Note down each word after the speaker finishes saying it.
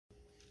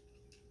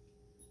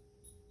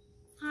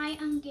Hi,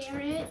 I'm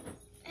Garrett,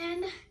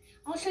 and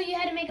I'll show you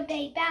how to make a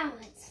Beyblade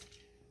balance.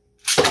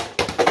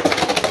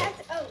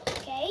 That's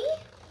okay.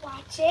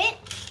 Watch it,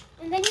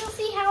 and then you'll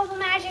see how the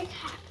magic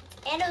happens.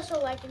 And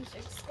also like and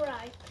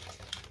subscribe.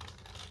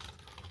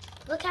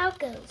 Look how it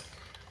goes.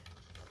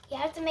 You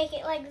have to make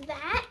it like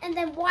that, and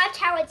then watch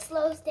how it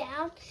slows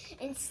down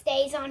and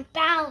stays on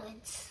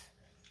balance.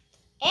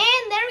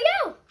 And there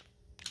we go.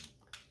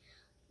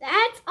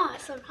 That's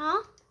awesome,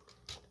 huh?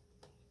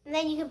 And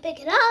then you can pick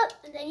it up,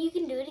 and then you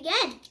can do it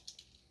again.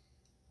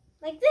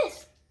 Like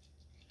this.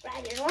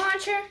 Grab your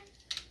launcher,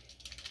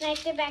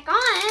 connect it back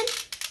on,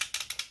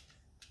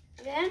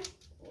 and then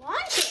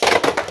launch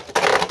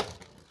it.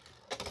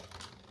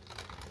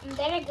 And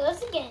there it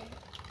goes again.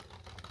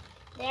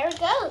 There it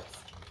goes.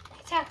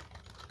 That's how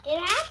it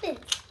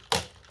happens.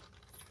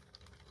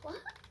 What?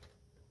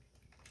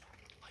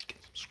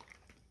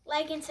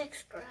 Like and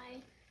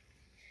subscribe.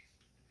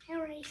 I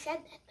already said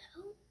that.